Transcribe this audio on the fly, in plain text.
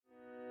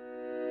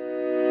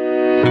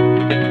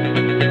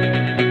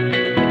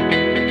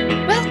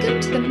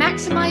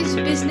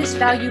Maximize Business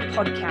Value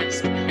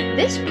podcast.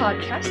 This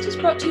podcast is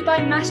brought to you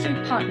by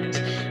Mastery Partners,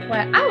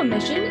 where our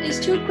mission is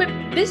to equip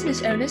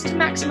business owners to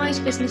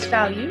maximize business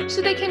value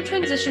so they can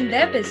transition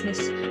their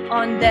business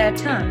on their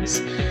terms.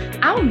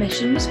 Our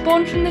mission was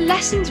born from the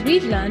lessons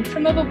we've learned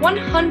from over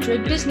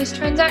 100 business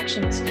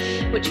transactions,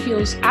 which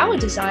fuels our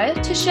desire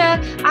to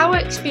share our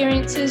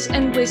experiences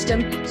and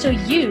wisdom so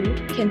you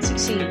can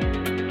succeed.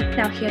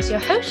 Now here's your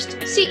host,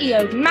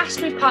 CEO of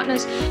Mastery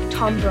Partners,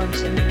 Tom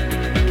Bronson.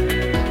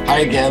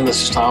 Hi again,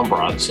 this is Tom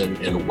Bronson,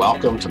 and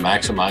welcome to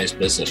Maximize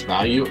Business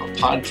Value, a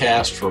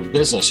podcast for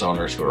business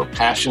owners who are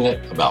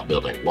passionate about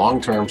building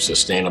long-term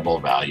sustainable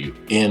value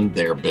in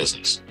their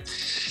business.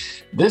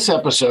 This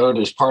episode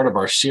is part of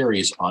our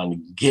series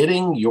on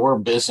getting your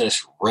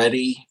business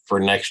ready for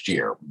next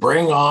year.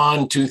 Bring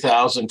on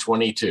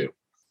 2022.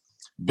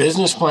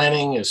 Business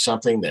planning is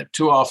something that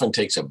too often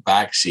takes a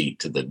backseat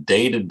to the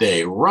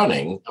day-to-day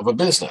running of a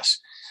business,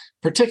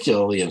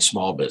 particularly in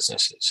small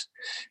businesses.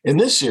 In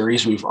this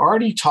series, we've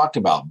already talked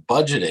about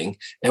budgeting,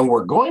 and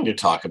we're going to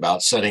talk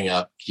about setting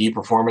up key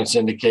performance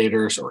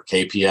indicators or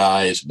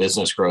KPIs,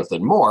 business growth,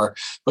 and more.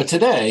 But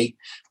today,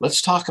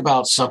 let's talk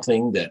about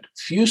something that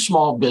few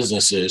small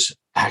businesses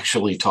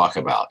actually talk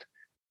about: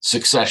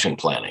 succession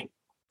planning.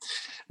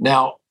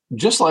 Now,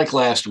 just like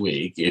last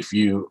week, if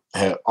you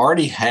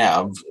already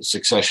have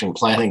succession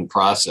planning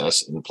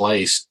process in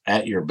place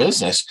at your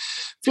business,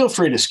 feel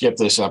free to skip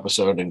this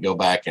episode and go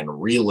back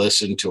and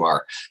re-listen to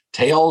our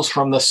Tales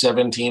from the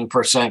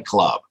 17%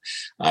 Club.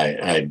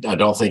 I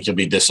don't think you'll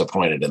be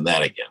disappointed in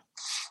that again.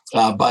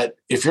 But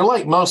if you're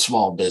like most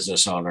small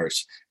business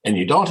owners and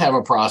you don't have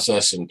a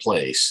process in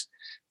place,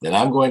 then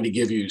I'm going to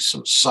give you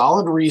some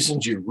solid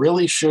reasons you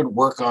really should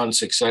work on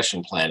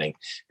succession planning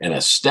and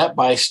a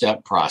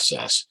step-by-step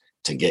process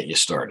to get you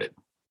started.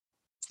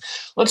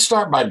 Let's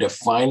start by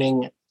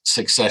defining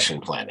succession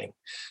planning.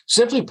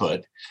 Simply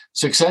put,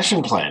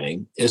 succession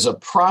planning is a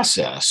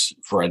process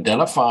for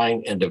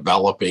identifying and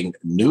developing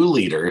new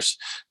leaders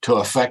to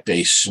effect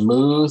a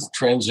smooth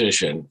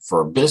transition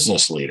for a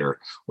business leader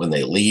when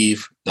they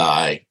leave,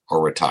 die,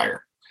 or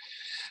retire.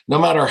 No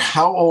matter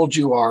how old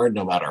you are,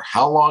 no matter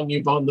how long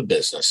you've owned the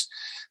business,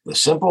 the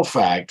simple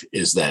fact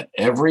is that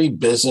every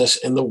business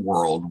in the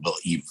world will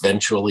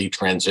eventually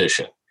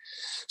transition.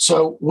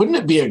 So wouldn't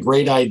it be a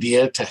great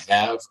idea to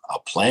have a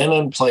plan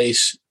in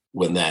place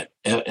when that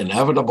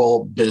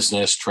inevitable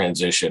business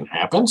transition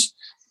happens?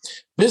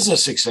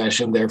 Business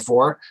succession,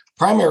 therefore,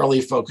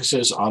 primarily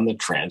focuses on the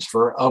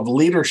transfer of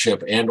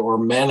leadership and or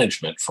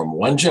management from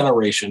one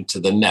generation to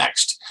the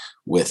next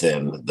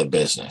within the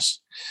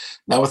business.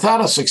 Now,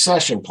 without a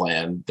succession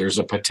plan, there's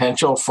a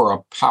potential for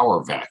a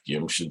power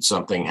vacuum should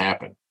something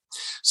happen.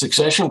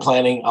 Succession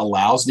planning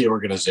allows the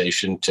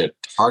organization to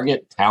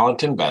target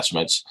talent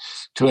investments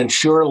to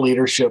ensure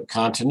leadership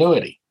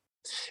continuity.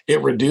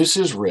 It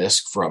reduces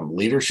risk from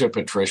leadership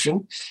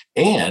attrition,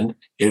 and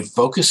it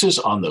focuses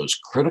on those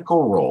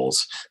critical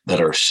roles that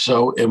are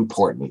so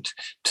important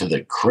to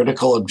the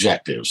critical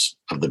objectives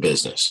of the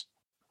business.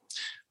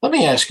 Let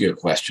me ask you a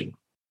question.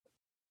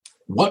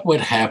 What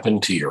would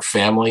happen to your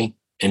family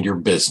and your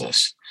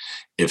business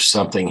if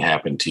something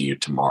happened to you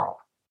tomorrow?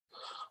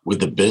 Would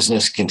the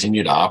business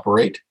continue to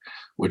operate?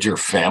 Would your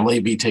family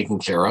be taken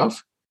care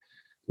of?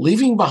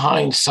 Leaving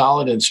behind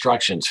solid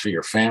instructions for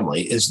your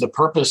family is the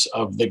purpose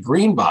of the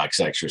green box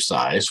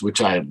exercise,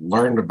 which I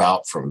learned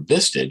about from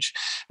Vistage.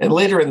 And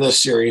later in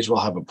this series,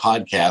 we'll have a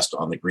podcast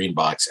on the green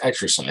box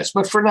exercise.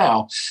 But for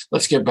now,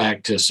 let's get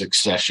back to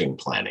succession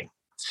planning.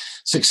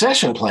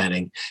 Succession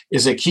planning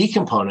is a key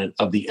component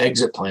of the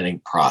exit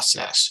planning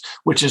process,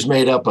 which is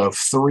made up of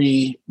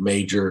three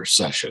major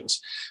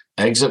sessions: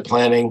 exit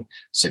planning,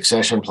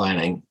 succession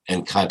planning,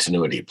 and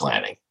continuity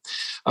planning.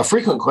 A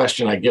frequent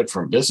question I get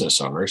from business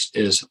owners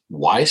is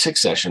why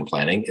succession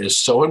planning is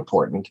so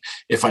important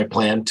if I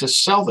plan to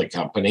sell the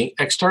company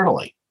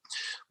externally.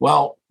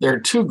 Well, there are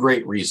two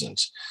great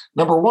reasons.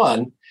 Number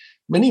one,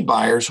 many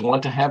buyers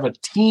want to have a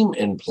team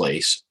in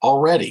place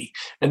already.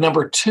 And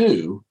number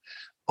two,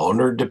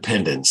 owner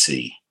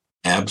dependency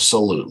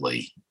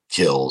absolutely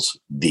kills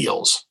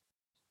deals.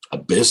 A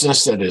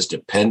business that is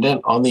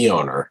dependent on the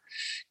owner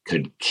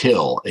could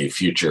kill a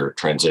future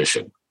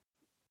transition.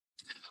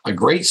 A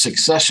great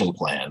succession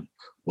plan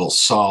will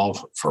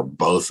solve for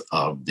both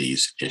of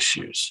these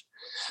issues.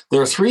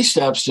 There are three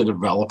steps to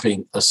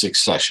developing a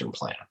succession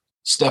plan.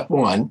 Step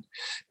one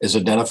is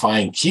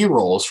identifying key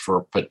roles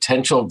for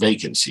potential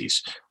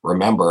vacancies.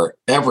 Remember,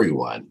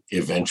 everyone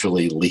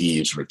eventually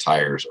leaves,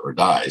 retires, or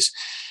dies.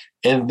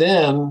 And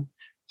then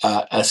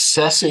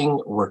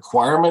assessing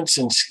requirements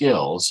and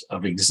skills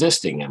of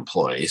existing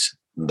employees.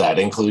 That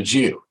includes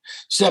you.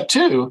 Step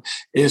two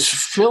is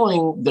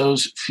filling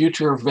those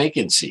future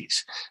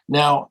vacancies.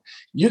 Now,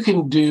 you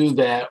can do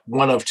that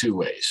one of two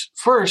ways.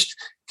 First,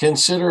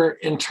 consider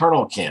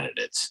internal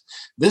candidates.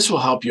 This will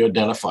help you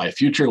identify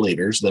future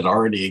leaders that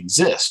already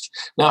exist.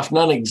 Now, if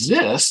none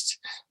exist,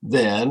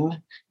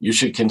 then you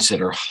should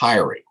consider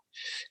hiring.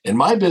 In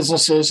my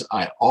businesses,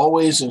 I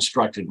always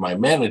instructed my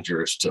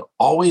managers to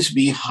always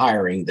be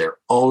hiring their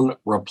own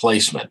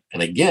replacement.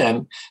 And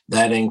again,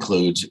 that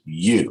includes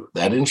you.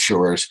 That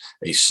ensures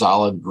a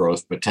solid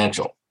growth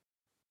potential.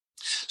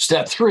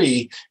 Step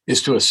 3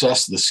 is to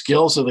assess the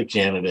skills of the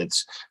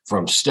candidates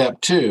from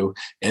step 2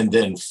 and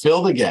then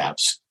fill the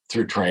gaps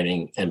through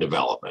training and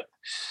development.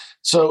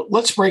 So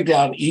let's break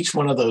down each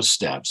one of those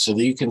steps so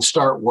that you can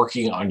start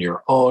working on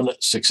your own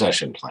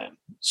succession plan.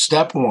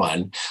 Step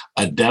 1,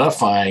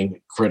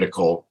 identifying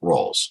critical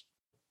roles.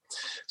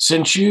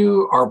 Since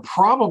you are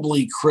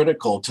probably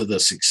critical to the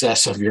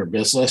success of your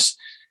business,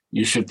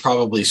 you should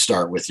probably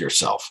start with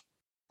yourself.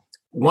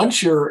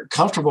 Once you're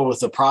comfortable with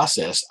the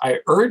process, I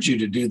urge you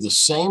to do the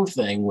same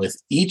thing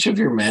with each of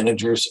your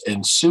managers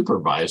and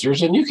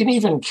supervisors, and you can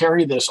even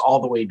carry this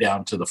all the way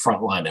down to the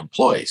frontline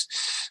employees.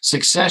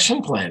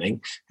 Succession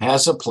planning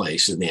has a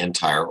place in the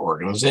entire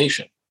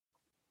organization.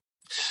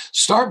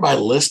 Start by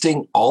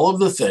listing all of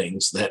the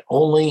things that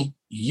only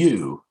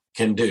you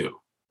can do.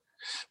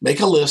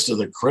 Make a list of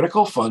the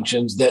critical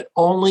functions that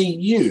only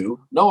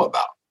you know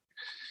about.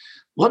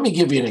 Let me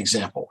give you an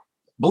example.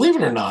 Believe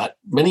it or not,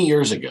 many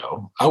years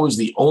ago, I was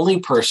the only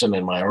person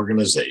in my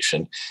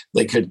organization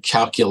that could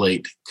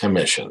calculate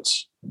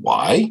commissions.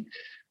 Why?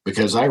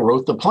 Because I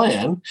wrote the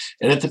plan.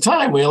 And at the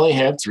time, we only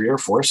had 3 or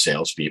 4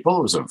 salespeople.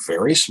 It was a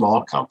very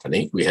small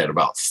company. We had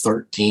about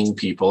 13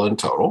 people in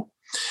total.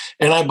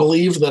 And I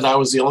believed that I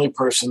was the only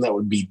person that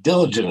would be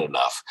diligent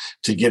enough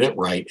to get it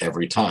right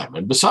every time.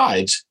 And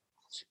besides,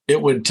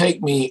 it would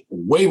take me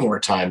way more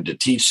time to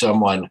teach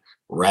someone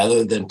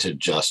rather than to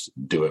just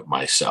do it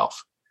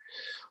myself.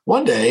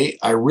 One day,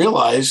 I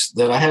realized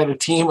that I had a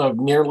team of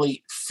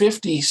nearly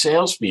 50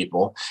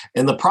 salespeople,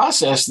 and the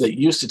process that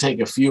used to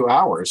take a few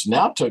hours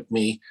now took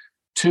me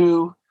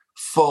 2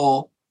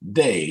 full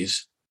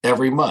days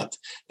every month.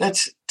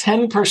 That's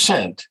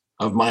 10%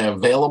 of my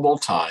available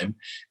time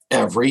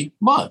every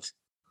month.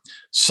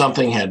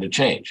 Something had to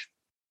change.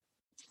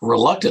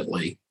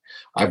 Reluctantly,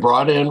 I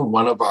brought in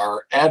one of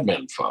our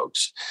admin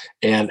folks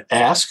and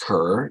asked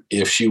her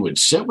if she would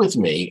sit with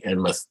me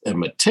and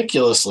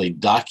meticulously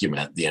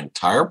document the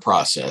entire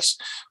process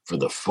for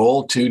the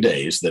full 2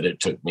 days that it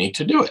took me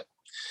to do it.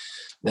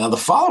 Now, the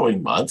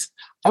following month,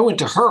 I went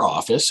to her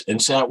office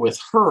and sat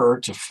with her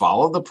to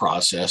follow the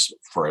process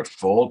for a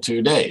full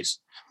 2 days.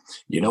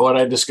 You know what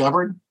I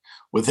discovered?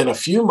 Within a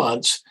few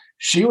months,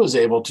 she was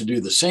able to do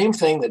the same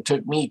thing that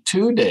took me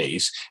 2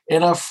 days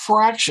in a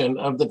fraction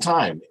of the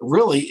time,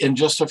 really in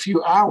just a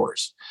few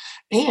hours.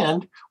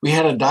 And we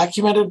had a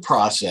documented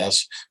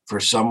process for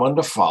someone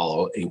to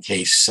follow in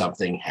case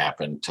something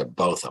happened to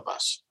both of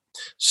us.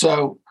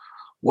 So,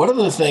 what are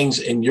the things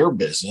in your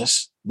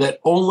business that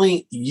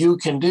only you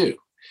can do?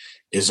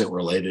 Is it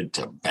related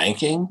to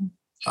banking,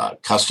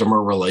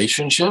 customer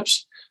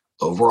relationships,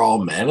 overall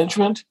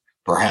management,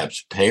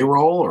 perhaps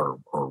payroll or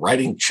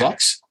writing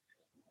checks?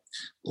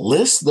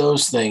 List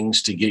those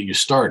things to get you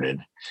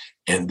started,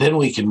 and then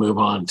we can move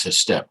on to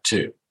step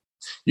 2.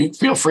 You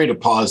feel free to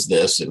pause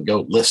this and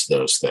go list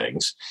those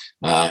things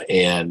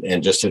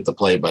and just hit the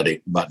play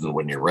button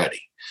when you're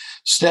ready.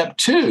 Step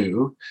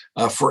 2,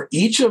 for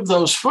each of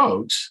those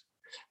folks,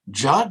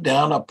 jot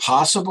down a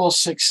possible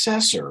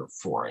successor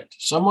for it,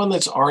 someone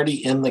that's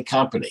already in the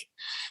company.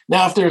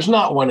 Now, if there's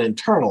not one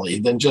internally,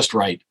 then just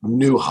write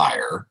new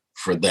hire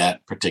for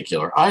that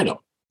particular item.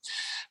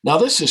 Now,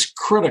 this is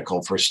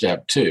critical for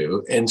step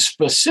 2, and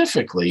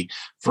specifically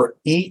for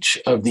each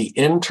of the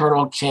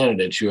internal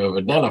candidates you have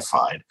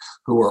identified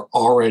who are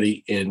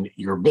already in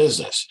your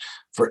business.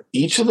 For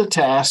each of the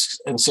tasks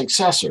and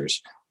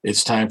successors,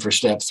 it's time for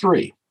step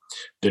 3.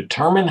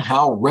 Determine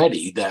how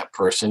ready that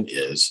person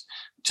is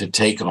to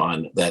take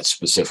on that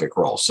specific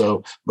role.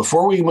 So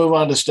before we move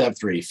on to step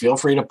 3, feel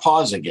free to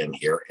pause again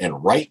here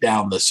and write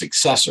down the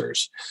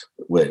successors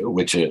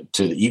which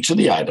to each of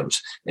the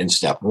items in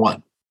step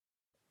 1.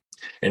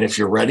 And if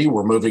you're ready,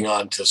 we're moving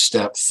on to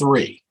step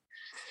 3.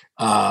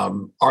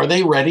 Are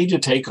they ready to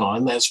take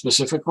on that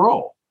specific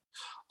role?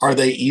 Are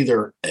they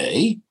either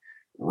A,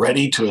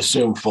 ready to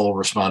assume full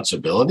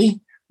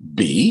responsibility,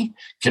 B,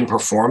 can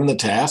perform the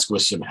task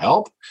with some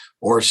help,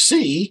 or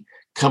C,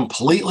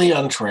 completely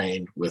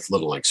untrained with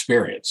little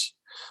experience?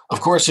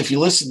 Of course, if you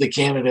listed the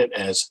candidate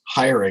as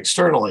hire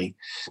externally,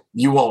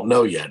 you won't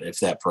know yet if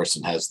that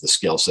person has the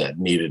skill set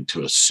needed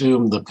to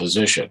assume the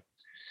position.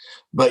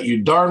 But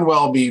you darn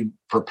well be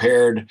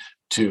prepared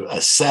to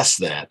assess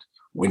that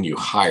when you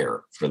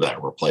hire for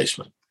that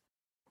replacement.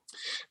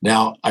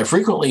 Now, I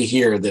frequently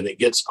hear that it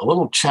gets a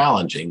little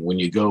challenging when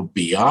you go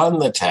beyond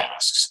the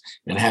tasks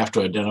and have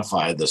to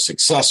identify the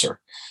successor.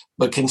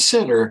 But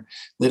consider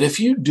that if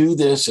you do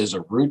this as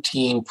a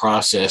routine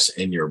process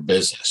in your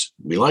business,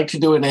 we like to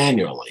do it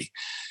annually,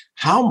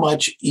 how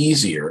much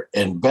easier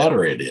and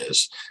better it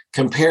is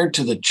compared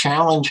to the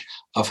challenge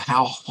of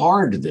how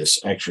hard this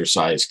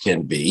exercise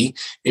can be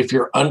if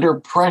you're under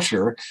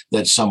pressure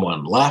that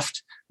someone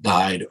left,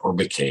 died, or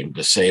became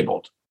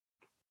disabled.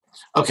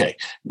 Okay,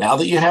 now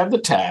that you have the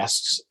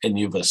tasks and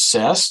you've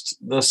assessed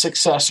the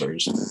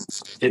successors,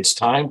 it's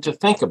time to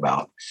think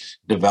about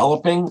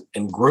developing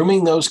and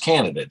grooming those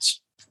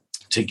candidates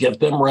to get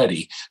them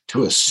ready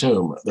to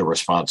assume the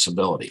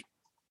responsibility.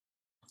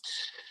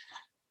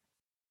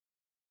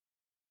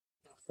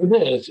 For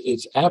this,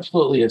 it's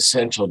absolutely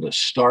essential to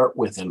start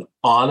with an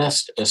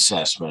honest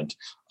assessment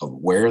of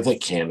where the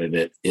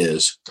candidate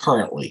is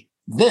currently.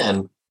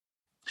 Then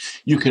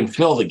you can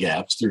fill the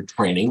gaps through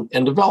training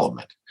and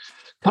development.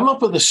 Come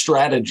up with a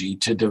strategy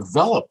to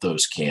develop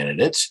those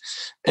candidates.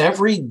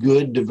 Every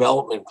good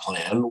development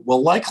plan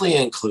will likely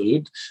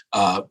include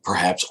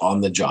perhaps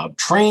on-the-job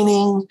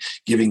training,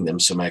 giving them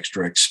some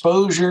extra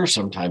exposure,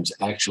 sometimes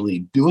actually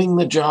doing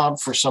the job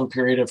for some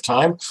period of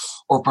time,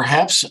 or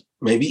perhaps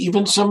maybe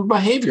even some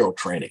behavioral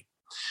training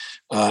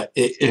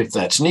if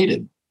that's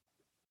needed.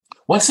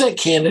 Once that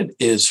candidate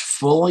is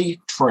fully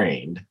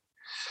trained,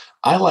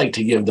 I like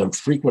to give them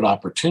frequent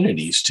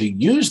opportunities to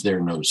use their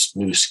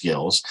new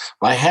skills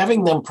by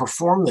having them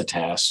perform the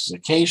tasks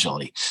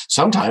occasionally,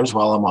 sometimes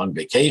while I'm on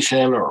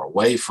vacation or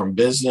away from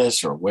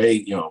business or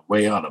away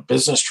on a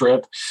business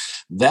trip.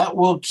 That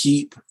will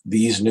keep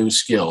these new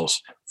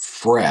skills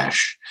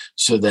fresh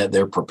so that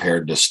they're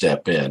prepared to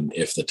step in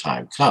if the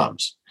time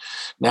comes.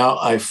 Now,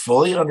 I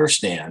fully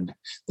understand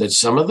that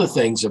some of the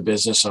things a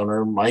business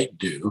owner might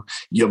do,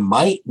 you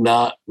might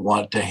not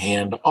want to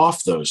hand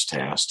off those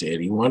tasks to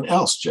anyone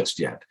else just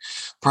yet,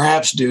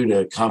 perhaps due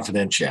to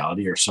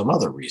confidentiality or some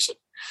other reason.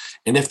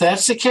 And if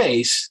that's the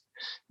case,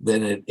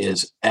 then it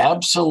is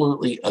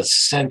absolutely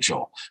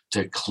essential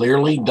to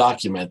clearly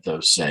document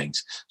those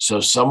things so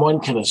someone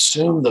can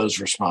assume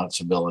those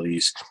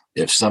responsibilities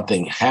if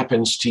something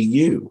happens to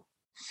you.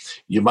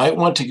 You might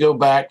want to go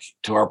back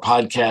to our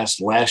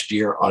podcast last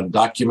year on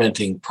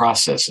documenting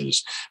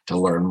processes to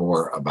learn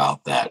more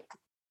about that.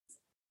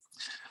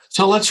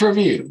 So let's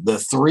review the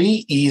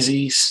 3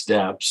 easy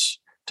steps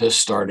to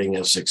starting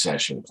a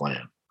succession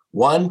plan.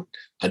 1,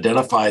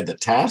 identify the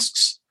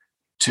tasks.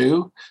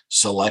 2,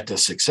 select a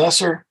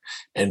successor.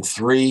 And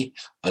 3,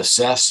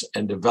 assess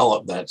and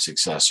develop that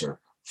successor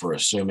for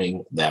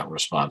assuming that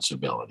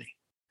responsibility.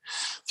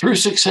 Through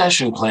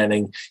succession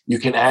planning, you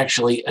can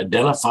actually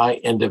identify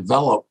and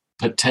develop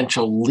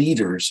potential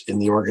leaders in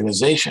the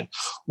organization,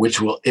 which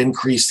will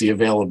increase the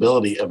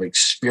availability of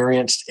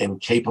experienced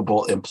and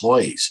capable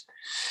employees.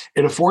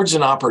 It affords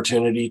an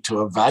opportunity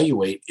to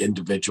evaluate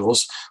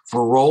individuals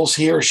for roles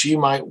he or she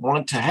might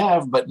want to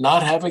have but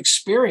not have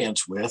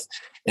experience with,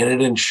 and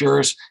it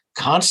ensures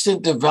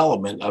constant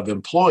development of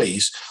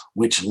employees,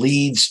 which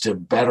leads to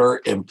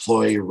better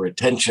employee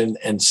retention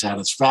and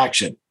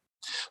satisfaction.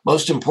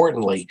 Most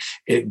importantly,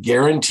 it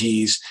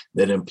guarantees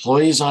that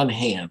employees on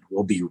hand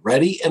will be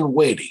ready and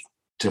waiting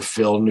to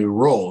fill new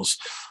roles,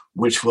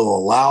 which will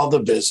allow the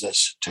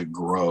business to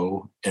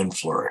grow and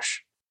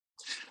flourish.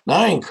 Now,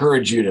 I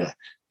encourage you to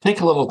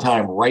take a little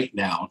time right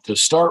now to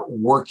start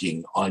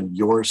working on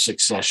your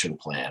succession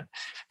plan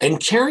and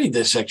carry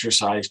this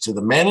exercise to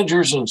the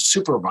managers and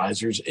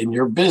supervisors in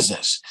your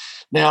business.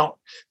 Now,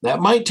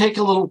 that might take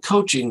a little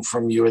coaching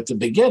from you at the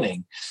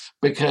beginning,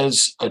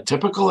 because a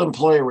typical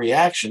employee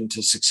reaction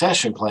to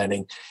succession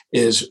planning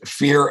is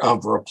fear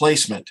of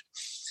replacement.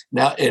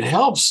 Now, it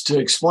helps to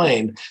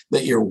explain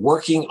that you're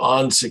working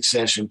on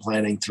succession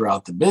planning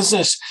throughout the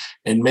business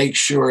and make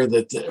sure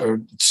that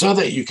so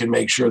that you can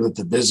make sure that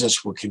the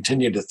business will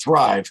continue to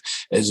thrive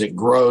as it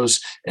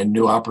grows and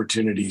new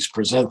opportunities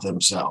present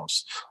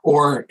themselves,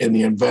 or in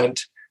the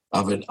event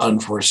of an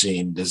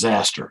unforeseen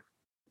disaster.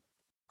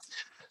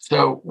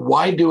 So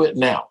why do it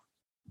now?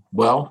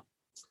 Well,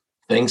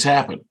 things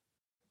happen.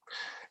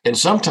 And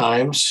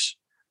sometimes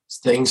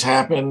things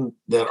happen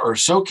that are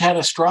so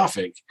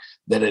catastrophic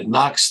that it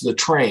knocks the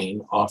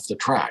train off the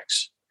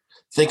tracks.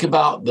 Think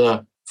about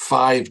the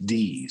 5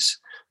 Ds.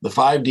 The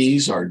 5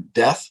 Ds are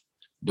death,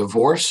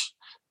 divorce,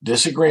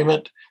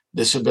 disagreement,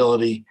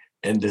 disability,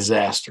 and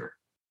disaster.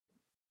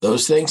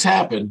 Those things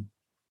happen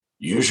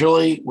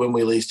usually when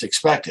we least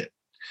expect it.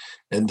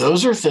 And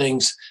those are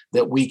things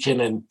that we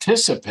can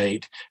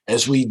anticipate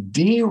as we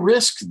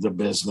de-risk the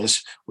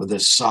business with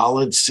a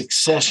solid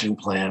succession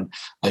plan,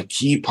 a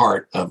key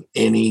part of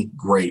any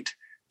great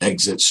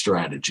exit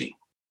strategy.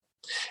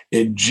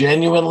 It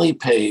genuinely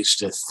pays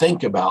to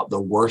think about the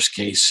worst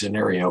case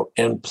scenario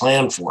and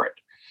plan for it.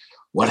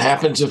 What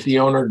happens if the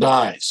owner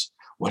dies?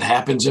 What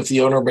happens if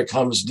the owner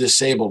becomes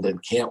disabled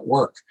and can't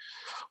work?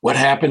 What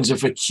happens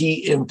if a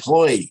key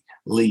employee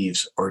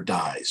leaves or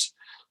dies?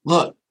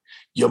 Look,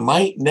 you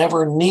might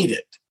never need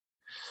it,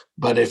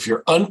 but if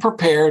you're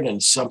unprepared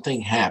and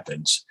something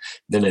happens,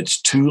 then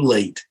it's too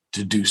late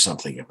to do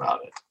something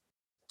about it.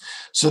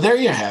 So there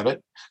you have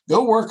it.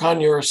 Go work on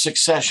your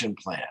succession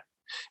plan.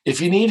 If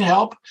you need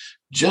help,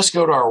 just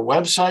go to our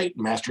website,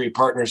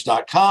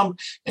 masterypartners.com,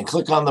 and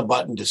click on the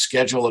button to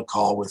schedule a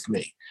call with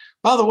me.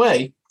 By the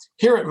way,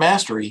 here at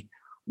Mastery,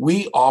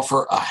 we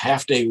offer a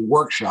half-day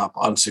workshop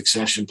on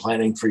succession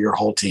planning for your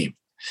whole team.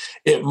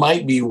 It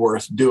might be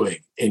worth doing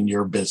in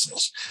your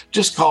business.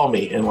 Just call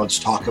me and let's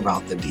talk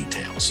about the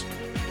details.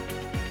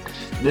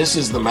 This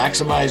is the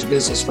Maximize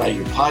Business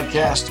Value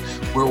podcast,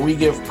 where we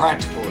give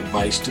practical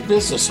advice to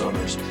business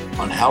owners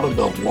on how to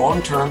build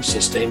long-term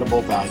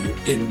sustainable value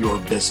in your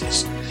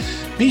business.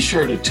 Be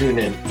sure to tune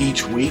in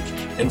each week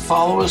and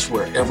follow us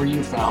wherever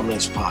you found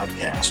this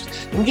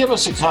podcast, and give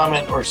us a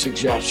comment or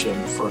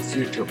suggestion for a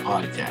future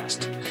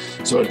podcast.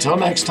 So until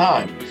next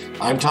time,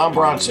 I'm Tom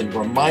Bronson,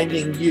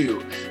 reminding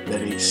you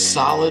that a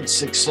solid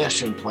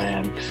succession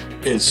plan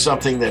is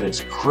something that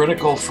is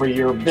critical for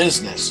your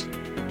business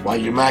while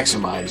you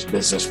maximize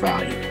business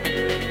value.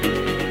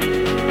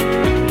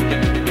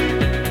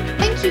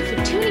 Thank you for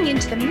tuning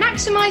into the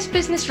Maximize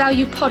Business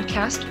Value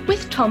podcast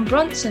with Tom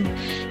Bronson.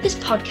 This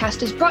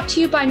podcast is brought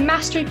to you by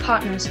Mastery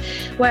Partners,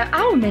 where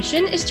our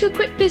mission is to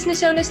equip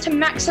business owners to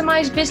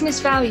maximize business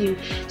value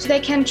so they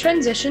can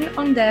transition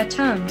on their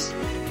terms.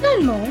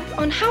 Learn more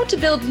on how to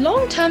build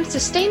long-term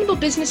sustainable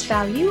business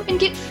value and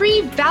get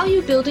free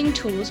value-building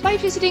tools by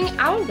visiting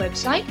our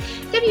website,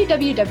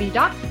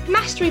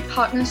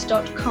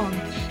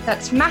 www.masterypartners.com.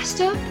 That's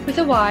master with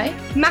a Y,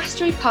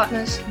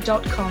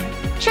 masterypartners.com.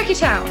 Check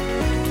it out.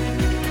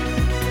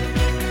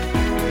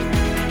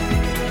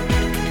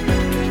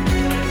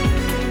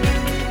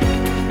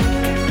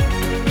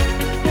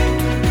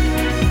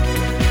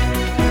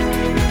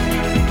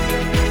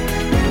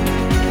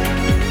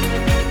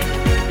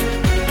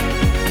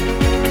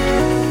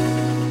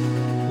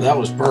 That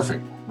was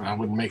perfect. I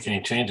wouldn't make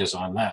any changes on that.